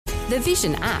The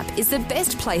Vision app is the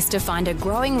best place to find a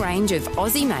growing range of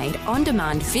Aussie-made,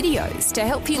 on-demand videos to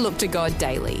help you look to God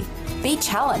daily. Be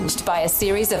challenged by a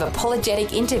series of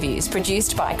apologetic interviews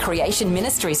produced by Creation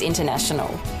Ministries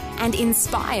International, and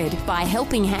inspired by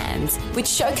Helping Hands, which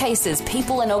showcases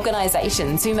people and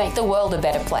organisations who make the world a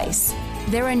better place.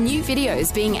 There are new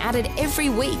videos being added every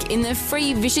week in the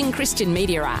free Vision Christian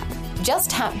Media app. Just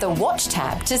tap the Watch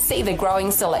tab to see the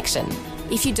growing selection.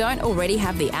 If you don't already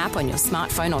have the app on your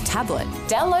smartphone or tablet,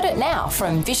 download it now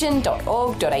from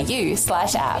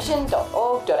vision.org.au/app.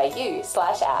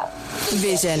 Vision.org.au/app.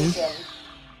 Vision.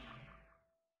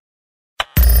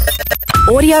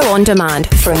 Audio on demand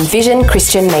from Vision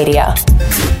Christian Media.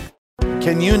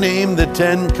 Can you name the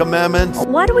 10 commandments?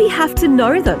 Why do we have to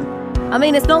know them? I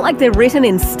mean, it's not like they're written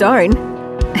in stone.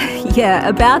 Yeah,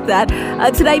 about that.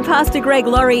 Today, Pastor Greg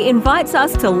Laurie invites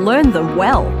us to learn them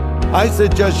well. I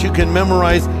suggest you can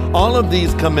memorize all of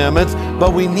these commandments,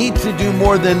 but we need to do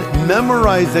more than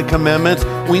memorize the commandments.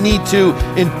 We need to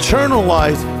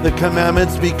internalize the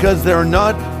commandments because they're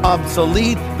not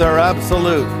obsolete, they're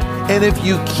absolute. And if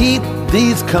you keep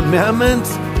these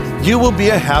commandments, you will be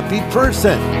a happy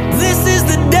person. This is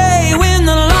the day when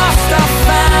the lost are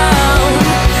found.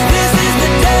 This is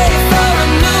the day for a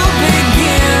new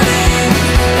beginning.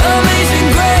 Amazing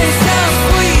grace, how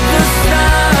sweet the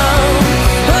sound.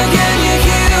 Again you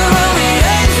hear all the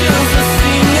angels are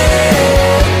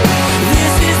singing.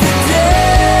 This is the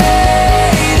day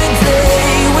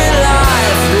when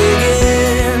life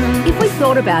begins. If we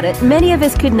thought about it, many of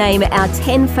us could name our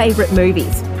 10 favourite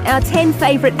movies, our 10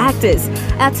 favourite actors,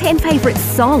 our 10 favourite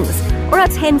songs, or our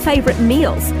 10 favourite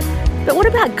meals. But what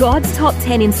about God's top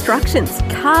 10 instructions,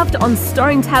 carved on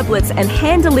stone tablets and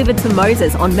hand-delivered to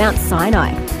Moses on Mount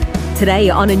Sinai? Today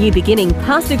on A New Beginning,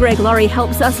 Pastor Greg Laurie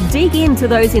helps us dig into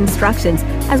those instructions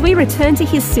as we return to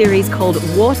his series called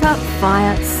Water,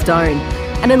 Fire, Stone,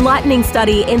 an enlightening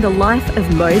study in the life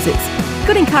of Moses.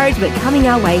 Good encouragement coming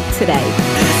our way today.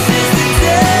 This is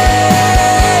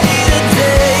the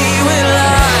day when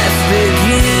life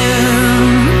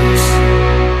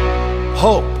begins.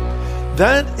 Hope.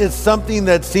 That is something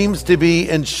that seems to be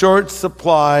in short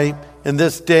supply in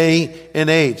this day and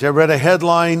age. I read a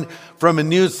headline from a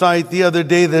news site the other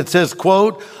day that says,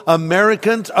 quote,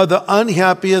 Americans are the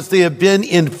unhappiest they have been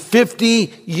in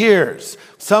 50 years.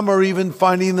 Some are even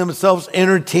finding themselves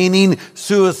entertaining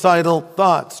suicidal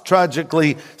thoughts.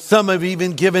 Tragically, some have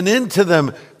even given in to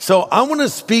them. So I want to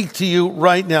speak to you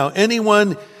right now.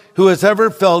 Anyone who has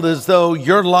ever felt as though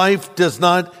your life does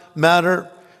not matter,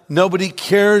 nobody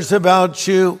cares about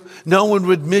you, no one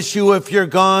would miss you if you're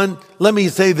gone, let me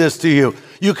say this to you.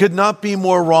 You could not be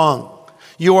more wrong.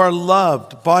 You are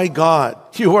loved by God.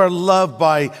 You are loved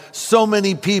by so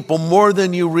many people, more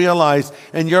than you realize.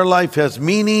 And your life has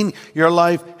meaning. Your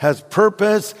life has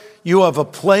purpose. You have a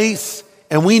place,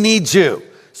 and we need you.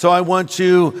 So I want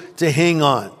you to hang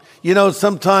on. You know,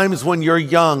 sometimes when you're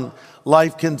young,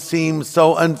 life can seem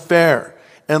so unfair.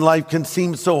 And life can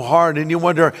seem so hard, and you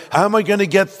wonder, how am I going to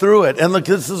get through it? And look,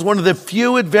 this is one of the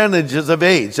few advantages of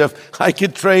age. If I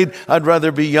could trade, I'd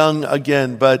rather be young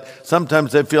again. But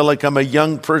sometimes I feel like I'm a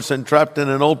young person trapped in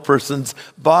an old person's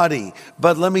body.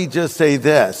 But let me just say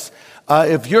this.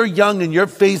 If you're young and you're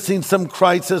facing some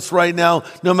crisis right now,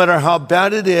 no matter how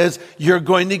bad it is, you're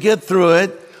going to get through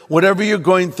it. Whatever you're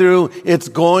going through, it's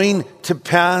going to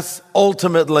pass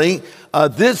ultimately.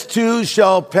 This too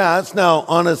shall pass. Now,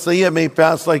 honestly, it may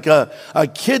pass like a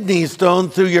kidney stone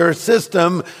through your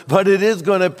system, but it is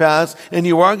going to pass, and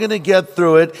you are going to get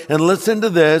through it. And listen to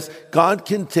this. God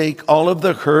can take all of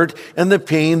the hurt and the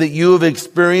pain that you have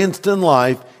experienced in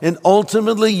life and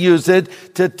ultimately use it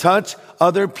to touch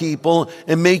other people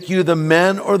and make you the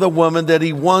man or the woman that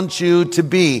he wants you to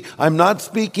be. I'm not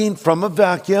speaking from a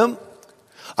vacuum.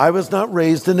 I was not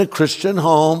raised in a Christian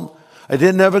home. I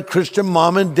didn't have a Christian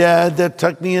mom and dad that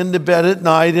tucked me into bed at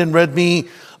night and read me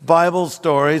Bible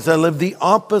stories. I lived the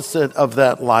opposite of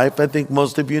that life. I think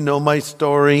most of you know my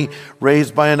story.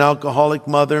 Raised by an alcoholic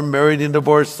mother, married and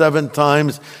divorced 7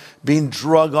 times, being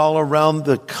drugged all around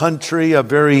the country, a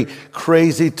very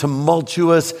crazy,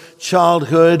 tumultuous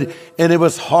childhood. And it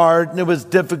was hard and it was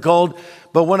difficult.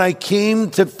 But when I came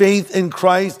to faith in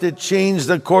Christ, it changed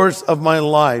the course of my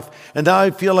life. And now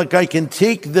I feel like I can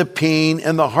take the pain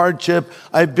and the hardship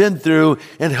I've been through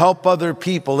and help other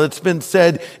people. It's been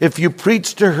said, if you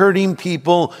preach to hurting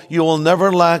people, you will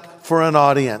never lack for an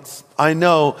audience. I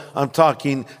know I'm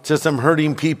talking to some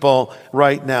hurting people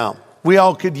right now. We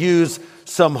all could use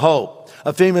some hope.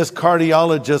 A famous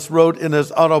cardiologist wrote in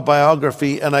his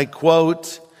autobiography, and I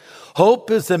quote,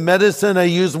 "Hope is the medicine I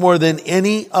use more than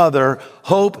any other.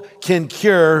 Hope can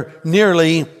cure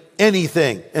nearly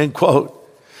anything, end quote.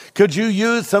 Could you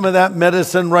use some of that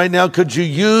medicine right now? Could you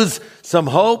use some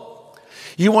hope?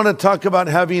 You want to talk about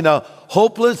having a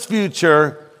hopeless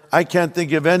future? I can't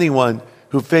think of anyone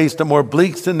who faced a more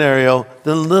bleak scenario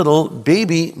than little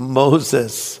baby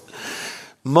Moses.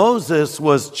 Moses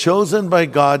was chosen by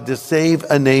God to save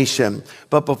a nation.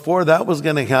 But before that was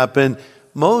going to happen,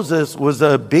 Moses was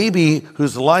a baby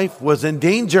whose life was in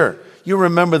danger. You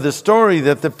remember the story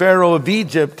that the Pharaoh of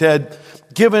Egypt had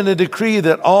given a decree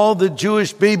that all the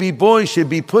Jewish baby boys should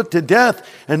be put to death,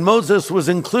 and Moses was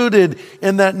included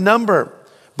in that number.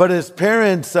 But his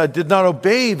parents did not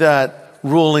obey that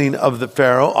ruling of the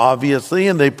Pharaoh, obviously,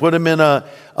 and they put him in a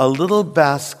little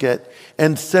basket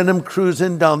and sent him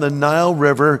cruising down the Nile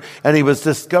River, and he was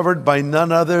discovered by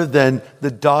none other than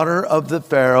the daughter of the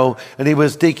Pharaoh, and he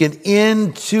was taken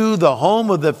into the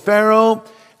home of the Pharaoh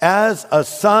as a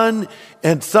son,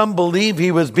 and some believe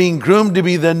he was being groomed to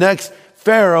be the next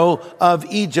Pharaoh of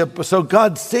Egypt. So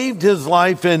God saved his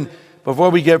life, and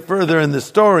before we get further in the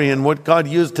story and what God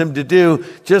used him to do,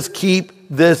 just keep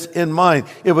this in mind.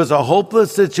 It was a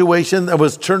hopeless situation that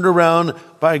was turned around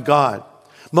by God.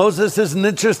 Moses is an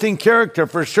interesting character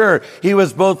for sure. He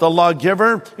was both a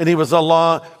lawgiver and he was a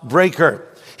lawbreaker.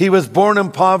 He was born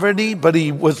in poverty, but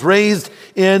he was raised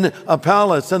in a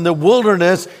palace, and the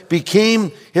wilderness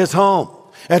became his home.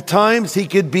 At times he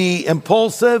could be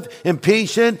impulsive,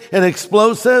 impatient, and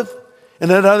explosive. And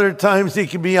at other times he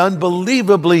could be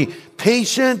unbelievably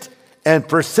patient and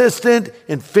persistent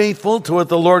and faithful to what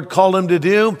the Lord called him to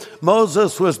do.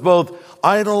 Moses was both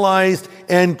idolized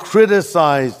and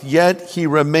criticized, yet he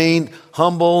remained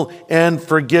humble and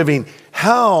forgiving.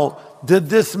 How did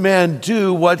this man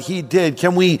do what he did?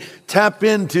 Can we tap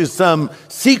into some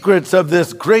secrets of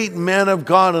this great man of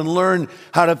God and learn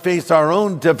how to face our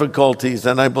own difficulties?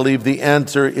 And I believe the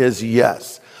answer is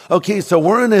yes. Okay, so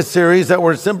we're in a series that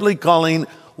we're simply calling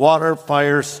Water,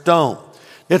 Fire, Stone.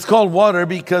 It's called water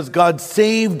because God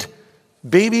saved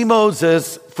baby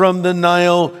Moses from the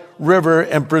Nile River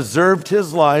and preserved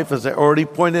his life. As I already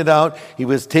pointed out, he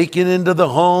was taken into the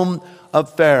home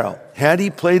of Pharaoh. Had he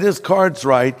played his cards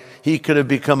right, he could have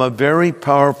become a very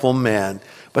powerful man.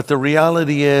 But the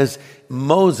reality is,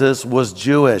 Moses was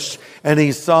Jewish, and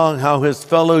he saw how his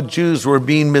fellow Jews were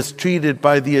being mistreated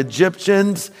by the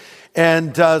Egyptians.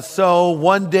 And so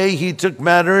one day he took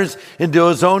matters into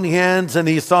his own hands, and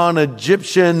he saw an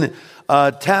Egyptian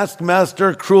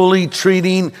taskmaster cruelly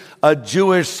treating a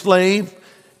Jewish slave,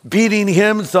 beating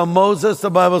him. So Moses, the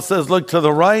Bible says, looked to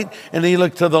the right and he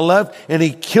looked to the left and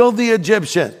he killed the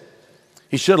Egyptian.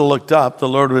 He should have looked up. The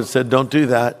Lord would have said, don't do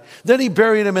that. Then he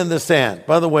buried him in the sand.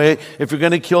 By the way, if you're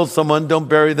going to kill someone, don't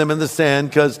bury them in the sand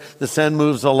because the sand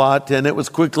moves a lot, and it was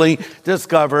quickly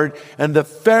discovered. And the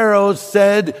Pharaoh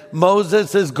said,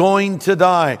 Moses is going to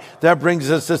die. That brings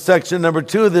us to section number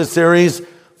 2 of this series,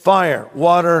 fire,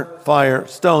 water, fire,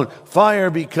 stone. Fire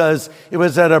because it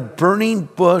was at a burning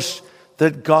bush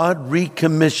that God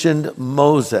recommissioned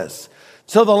Moses.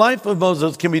 So the life of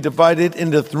Moses can be divided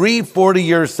into 3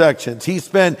 40-year sections. He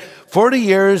spent 40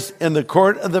 years in the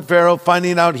court of the Pharaoh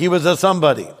finding out he was a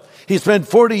somebody. He spent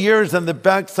 40 years on the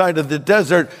backside of the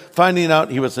desert finding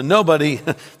out he was a nobody.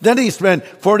 Then he spent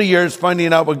 40 years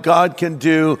finding out what God can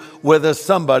do with a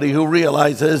somebody who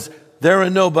realizes they're a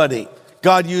nobody.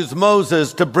 God used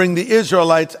Moses to bring the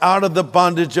Israelites out of the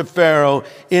bondage of Pharaoh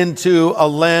into a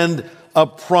land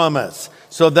of promise.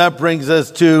 So that brings us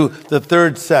to the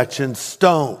 3rd section,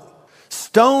 stone.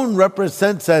 Stone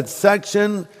represents that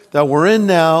section that we're in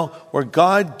now where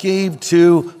God gave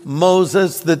to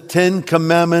Moses the 10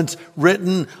 commandments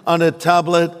written on a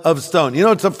tablet of stone. You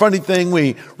know, it's a funny thing.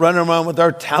 We run around with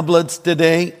our tablets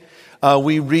today.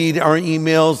 We read our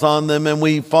emails on them, and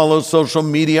we follow social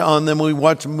media on them. We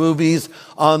watch movies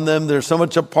on them. They're so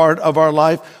much a part of our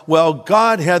life. Well,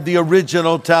 God had the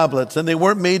original tablets, and they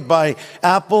weren't made by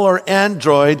Apple or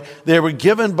Android. They were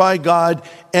given by God,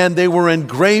 and they were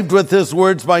engraved with his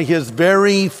words by his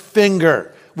very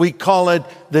finger. We call it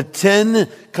the 10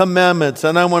 Commandments,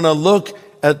 and I want to look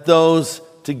at those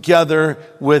together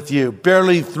with you.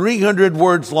 Barely 300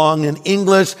 words long in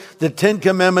English, the 10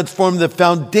 Commandments form the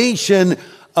foundation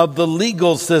of the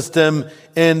legal system,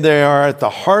 and they are at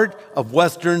the heart of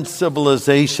Western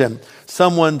civilization.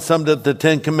 Someone summed up the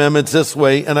 10 Commandments this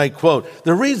way, and I quote,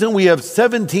 "The reason we have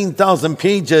 17,000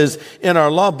 pages in our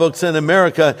law books in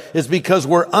America is because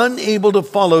we're unable to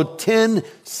follow 10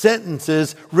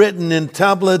 sentences written in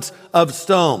tablets of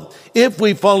stone. If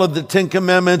we followed the 10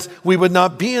 Commandments, we would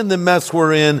not be in the mess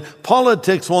we're in.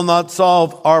 Politics will not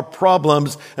solve our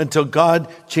problems until God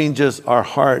changes our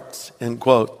hearts," end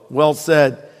quote. Well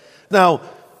said. Now,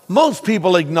 Most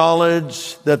people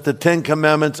acknowledge that the Ten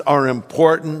Commandments are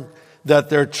important, that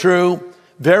they're true.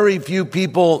 Very few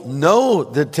people know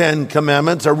the Ten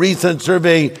Commandments. A recent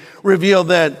survey revealed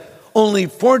that only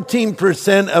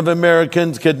 14% of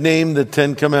Americans could name the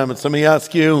Ten Commandments. Let me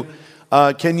ask you,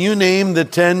 can you name the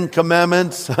Ten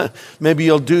Commandments? Maybe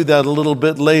you'll do that a little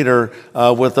bit later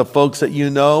with the folks that you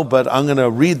know, but I'm going to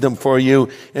read them for you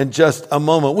in just a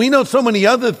moment. We know so many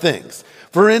other things.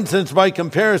 For instance, by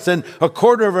comparison, a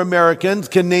quarter of Americans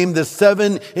can name the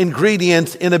 7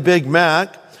 ingredients in a Big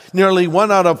Mac. Nearly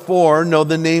 1 out of 4 know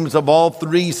the names of all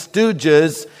 3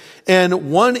 Stooges.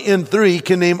 And 1 in 3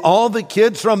 can name all the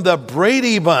kids from the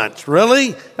Brady Bunch.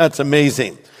 Really? That's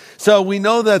amazing. So we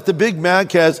know that the Big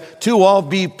Mac has 2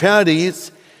 all-beef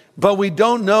patties, but we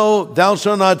don't know thou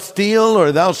shalt not steal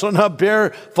or thou shalt not bear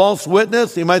false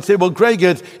witness. You might say, well, Greg,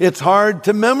 it's hard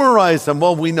to memorize them.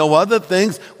 Well, we know other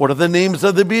things. What are the names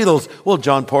of the Beatles? Well,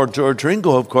 John, Paul, George,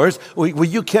 Ringo, of course. Well,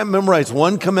 you can't memorize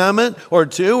 1 commandment or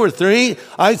 2 or 3.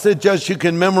 I suggest you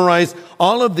can memorize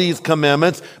all of these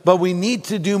commandments, but we need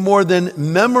to do more than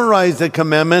memorize the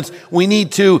commandments. We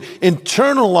need to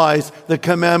internalize the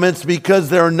commandments because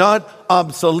they're not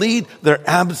obsolete, they're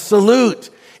absolute.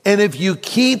 And if you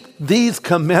keep these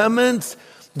commandments,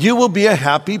 you will be a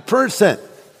happy person.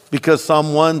 Because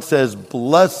Psalm 1 says,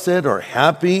 blessed or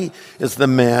happy is the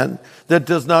man that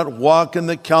does not walk in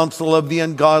the counsel of the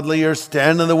ungodly or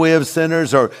stand in the way of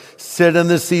sinners or sit in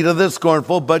the seat of the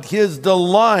scornful, but his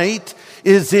delight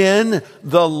is in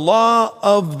the law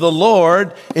of the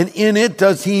Lord, and in it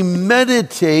does he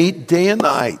meditate day and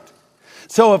night.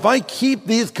 So if I keep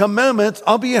these commandments,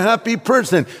 I'll be a happy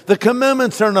person. The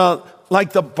commandments are not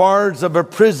like the bars of a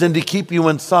prison to keep you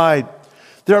inside.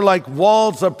 They're like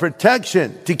walls of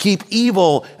protection to keep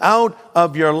evil out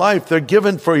of your life. They're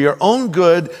given for your own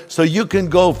good so you can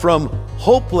go from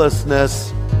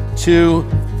hopelessness to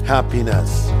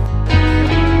happiness.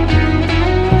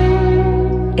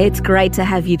 It's great to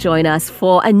have you join us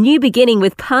for a new beginning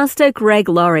with Pastor Greg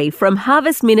Laurie from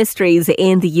Harvest Ministries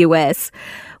in the US.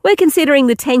 We're considering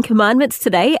the 10 Commandments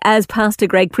today as Pastor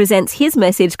Greg presents his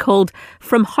message called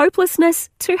From Hopelessness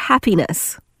to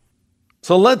Happiness.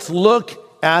 So let's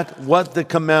look at what the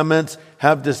commandments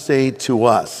have to say to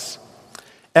us.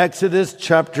 Exodus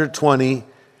chapter 20,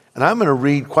 and I'm going to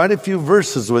read quite a few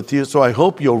verses with you, so I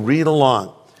hope you'll read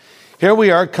along. Here we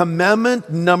are,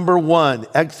 commandment number 1,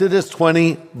 Exodus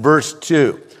 20, verse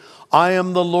 2. I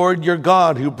am the Lord your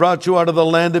God who brought you out of the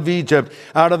land of Egypt,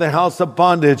 out of the house of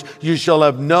bondage. You shall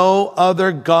have no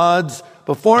other gods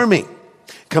before me.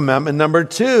 Commandment number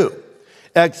 2,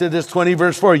 Exodus 20,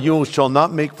 verse 4. You shall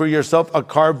not make for yourself a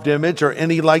carved image or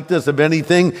any likeness of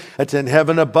anything that's in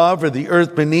heaven above or the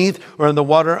earth beneath or in the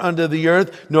water under the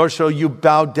earth, nor shall you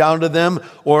bow down to them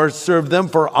or serve them.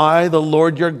 For I, the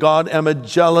Lord your God, am a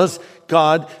jealous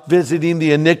God, visiting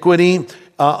the iniquity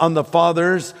on the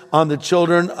fathers, on the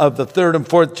children of the 3rd and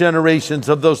 4th generations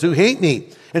of those who hate me,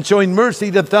 and showing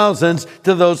mercy to thousands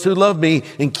to those who love me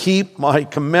and keep my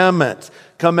commandments.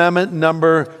 Commandment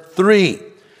number 3,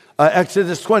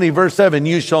 Exodus 20, verse 7.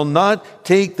 You shall not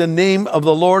take the name of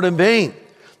the Lord in vain.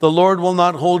 The Lord will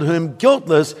not hold him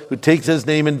guiltless who takes his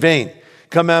name in vain.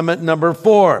 Commandment number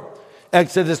 4,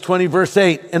 Exodus 20, verse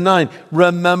 8 and 9.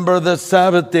 Remember the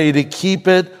Sabbath day to keep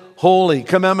it holy.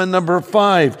 Commandment number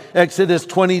 5, Exodus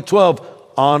 20:12.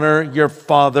 Honor your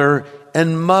father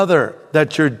and mother,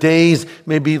 that your days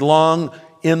may be long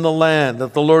in the land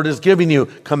that the Lord is giving you.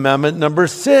 Commandment number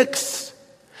 6,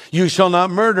 you shall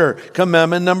not murder.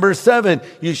 Commandment number 7,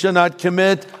 you shall not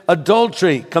commit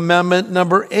adultery. Commandment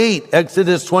number 8,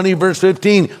 Exodus 20, verse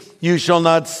 15, you shall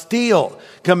not steal.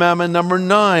 Commandment number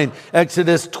 9,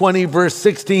 Exodus 20, verse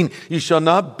 16, you shall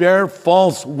not bear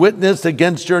false witness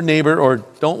against your neighbor, or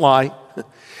don't lie.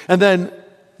 And then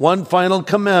one final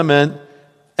commandment,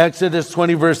 Exodus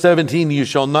 20, verse 17, you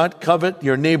shall not covet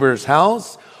your neighbor's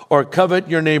house or covet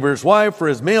your neighbor's wife or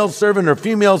his male servant or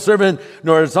female servant,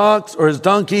 nor his ox or his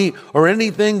donkey or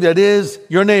anything that is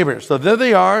your neighbor. So there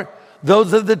they are.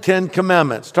 Those are the 10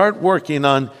 commandments. Start working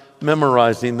on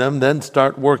memorizing them, then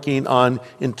start working on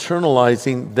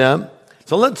internalizing them.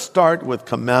 So let's start with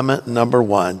commandment number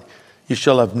 1. You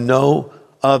shall have no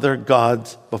other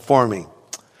gods before me.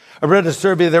 I read a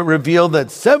survey that revealed that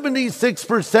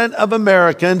 76% of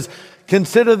Americans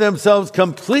consider themselves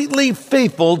completely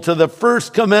faithful to the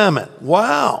first commandment.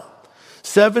 Wow.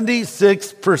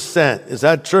 76%. Is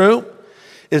that true?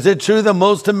 Is it true that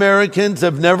most Americans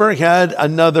have never had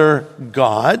another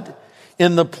God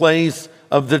in the place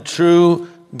of the true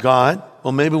God?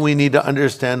 Well, maybe we need to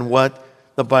understand what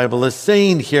the Bible is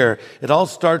saying here. It all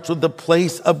starts with the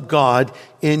place of God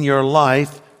in your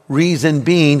life. Reason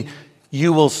being,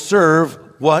 You will serve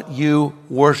what you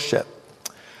worship.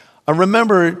 I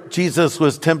remember Jesus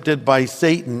was tempted by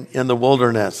Satan in the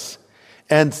wilderness.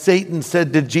 And Satan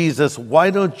said to Jesus, why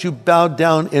don't you bow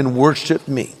down and worship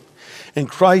me? And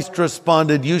Christ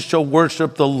responded, you shall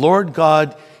worship the Lord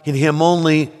God, and him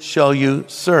only shall you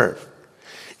serve.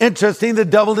 Interesting, the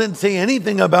devil didn't say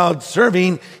anything about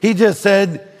serving. He just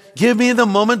said, give me the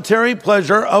momentary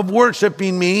pleasure of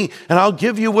worshiping me, and I'll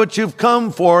give you what you've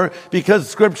come for, because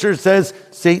Scripture says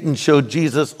Satan showed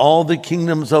Jesus all the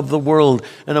kingdoms of the world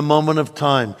in a moment of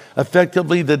time.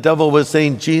 Effectively, the devil was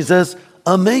saying, Jesus,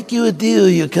 I'll make you a deal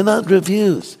you cannot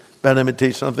refuse. Bad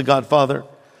imitation of the Godfather.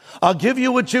 I'll give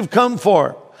you what you've come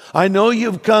for. I know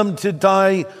you've come to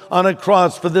die on a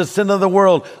cross for the sin of the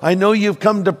world. I know you've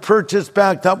come to purchase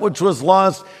back that which was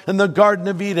lost in the Garden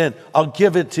of Eden. I'll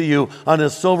give it to you on a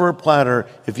silver platter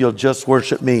if you'll just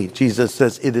worship me. Jesus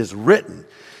says, it is written,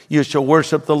 you shall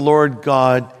worship the Lord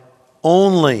God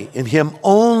only, and him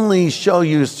only shall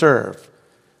you serve.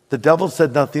 The devil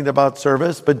said nothing about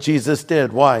service, but Jesus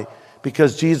did. Why?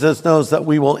 Because Jesus knows that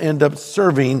we will end up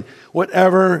serving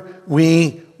whatever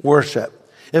we worship.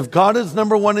 If God is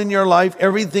number one in your life,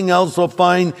 everything else will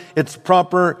find its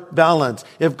proper balance.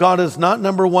 If God is not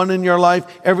number one in your life,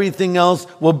 everything else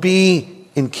will be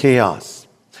in chaos.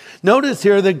 Notice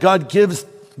here that God gives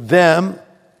them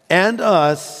and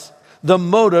us the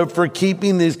motive for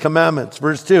keeping these commandments.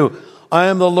 Verse 2, I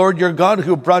am the Lord your God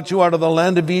who brought you out of the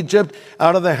land of Egypt,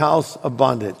 out of the house of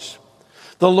bondage.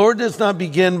 The Lord does not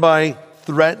begin by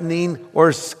threatening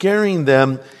or scaring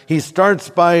them. He starts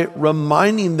by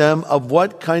reminding them of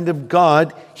what kind of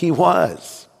God he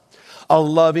was. A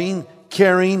loving,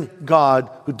 caring God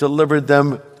who delivered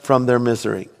them from their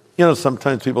misery. You know,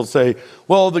 sometimes people say,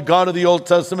 well, the God of the Old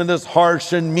Testament is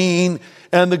harsh and mean,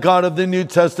 and the God of the New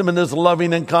Testament is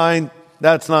loving and kind.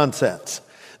 That's nonsense.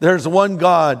 There's one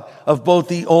God of both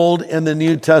the Old and the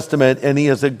New Testament, and he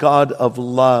is a God of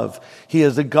love. He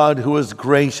is a God who is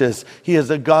gracious. He is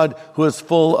a God who is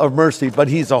full of mercy, but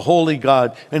he's a holy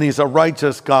God, and he's a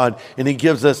righteous God, and he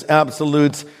gives us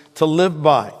absolutes to live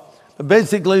by. But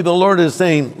basically, the Lord is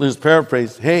saying, let's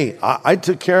paraphrase, hey, I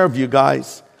took care of you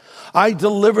guys. I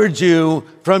delivered you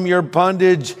from your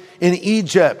bondage in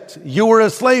Egypt. You were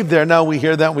a slave there. Now we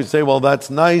hear that and we say, well,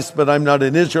 that's nice, but I'm not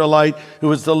an Israelite who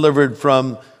was delivered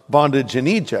from bondage in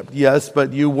Egypt. Yes,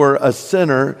 but you were a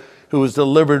sinner who was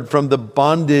delivered from the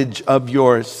bondage of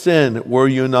your sin, were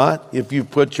you not? If you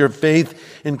put your faith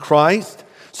in Christ.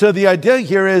 So the idea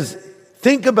here is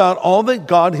think about all that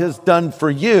God has done for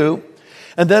you,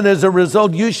 and then as a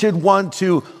result, you should want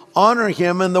to honor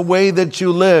him in the way that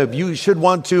you live. You should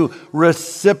want to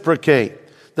reciprocate.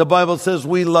 The Bible says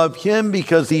we love him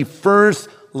because he first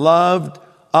loved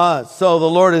us. So the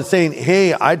Lord is saying,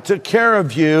 hey, I took care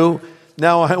of you.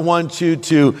 Now I want you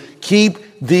to keep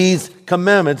these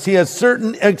commandments. He has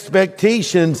certain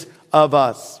expectations of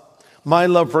us. My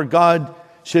love for God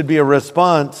should be a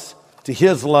response to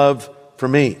his love for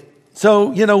me. So,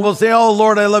 we'll say, oh,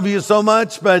 Lord, I love you so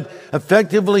much, but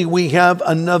effectively we have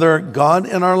another God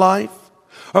in our life.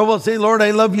 Or we'll say, Lord,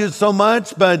 I love you so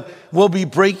much, but we'll be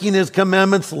breaking his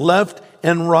commandments left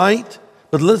and right.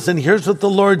 But listen, here's what the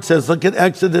Lord says. Look at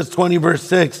Exodus 20, verse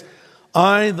 6.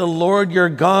 I, the Lord your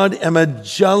God, am a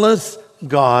jealous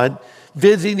God,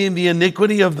 visiting the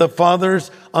iniquity of the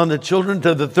fathers on the children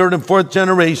to the third and fourth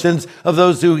generations of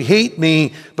those who hate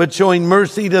me, but showing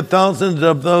mercy to thousands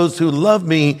of those who love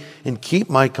me and keep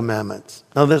my commandments.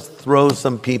 Now let's throw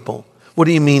some people. What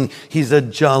do you mean he's a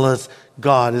jealous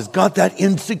God? Is God that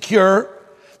insecure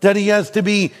that he has to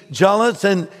be jealous?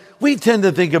 And we tend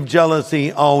to think of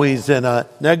jealousy always in a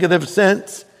negative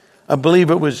sense. I believe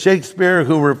it was Shakespeare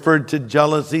who referred to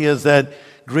jealousy as that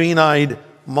green-eyed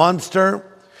monster.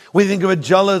 We think of a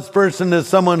jealous person as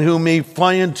someone who may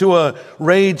fly into a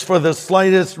rage for the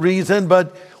slightest reason.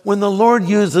 But when the Lord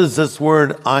uses this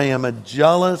word, I am a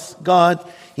jealous God,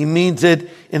 he means it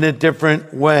in a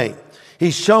different way.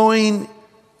 He's showing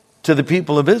to the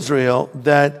people of Israel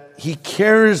that he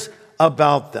cares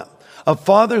about them. A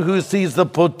father who sees the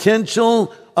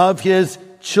potential of his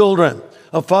children.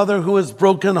 A father who is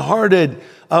brokenhearted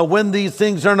when these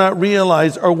things are not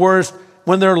realized, or worse,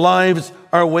 when their lives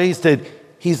are wasted.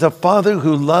 He's a father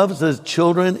who loves his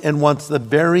children and wants the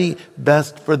very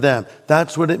best for them.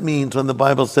 That's what it means when the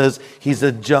Bible says he's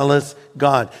a jealous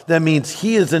God. That means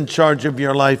he is in charge of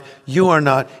your life. You are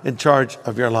not in charge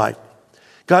of your life.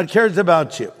 God cares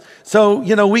about you. So,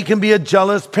 we can be a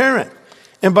jealous parent.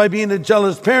 And by being a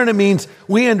jealous parent, it means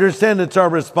we understand it's our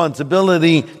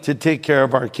responsibility to take care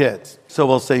of our kids. So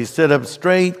we'll say, sit up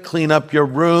straight, clean up your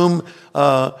room,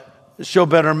 show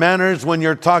better manners when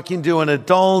you're talking to an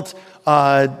adult,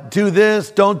 do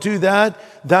this, don't do that.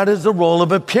 That is the role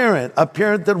of a parent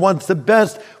that wants the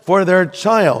best for their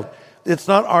child. It's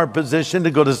not our position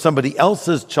to go to somebody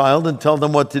else's child and tell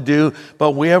them what to do,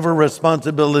 but we have a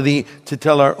responsibility to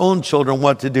tell our own children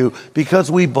what to do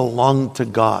because we belong to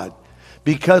God.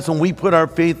 Because when we put our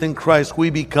faith in Christ, we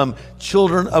become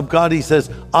children of God. He says,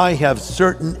 I have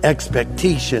certain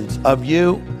expectations of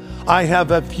you. I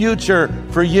have a future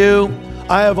for you.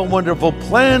 I have a wonderful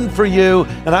plan for you,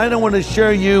 and I don't want to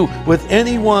share you with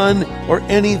anyone or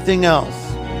anything else.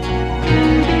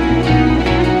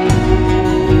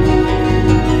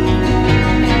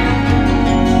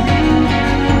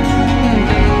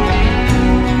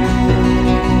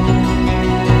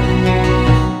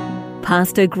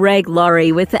 Pastor Greg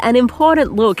Laurie with an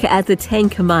important look at the 10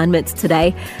 Commandments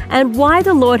today and why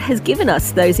the Lord has given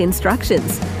us those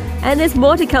instructions. And there's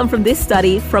more to come from this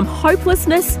study, From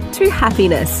Hopelessness to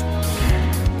Happiness.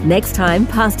 Next time,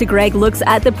 Pastor Greg looks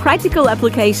at the practical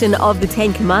application of the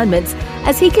 10 Commandments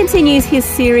as he continues his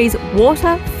series,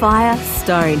 Water, Fire,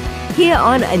 Stone, here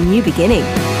on A New Beginning.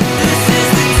 This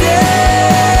is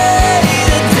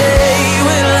the day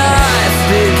when life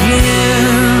begins.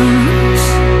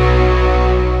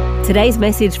 Today's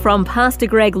message from Pastor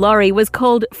Greg Laurie was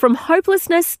called From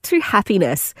Hopelessness to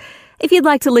Happiness. If you'd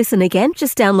like to listen again,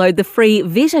 just download the free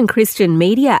Vision Christian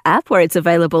Media app where it's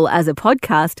available as a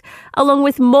podcast, along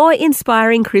with more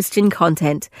inspiring Christian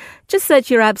content. Just search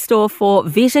your app store for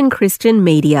Vision Christian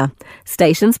Media.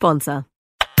 Station sponsor.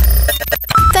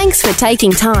 Thanks for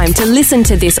taking time to listen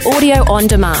to this audio on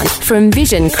demand from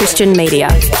Vision Christian Media.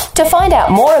 To find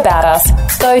out more about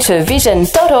us, go to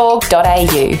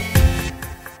vision.org.au.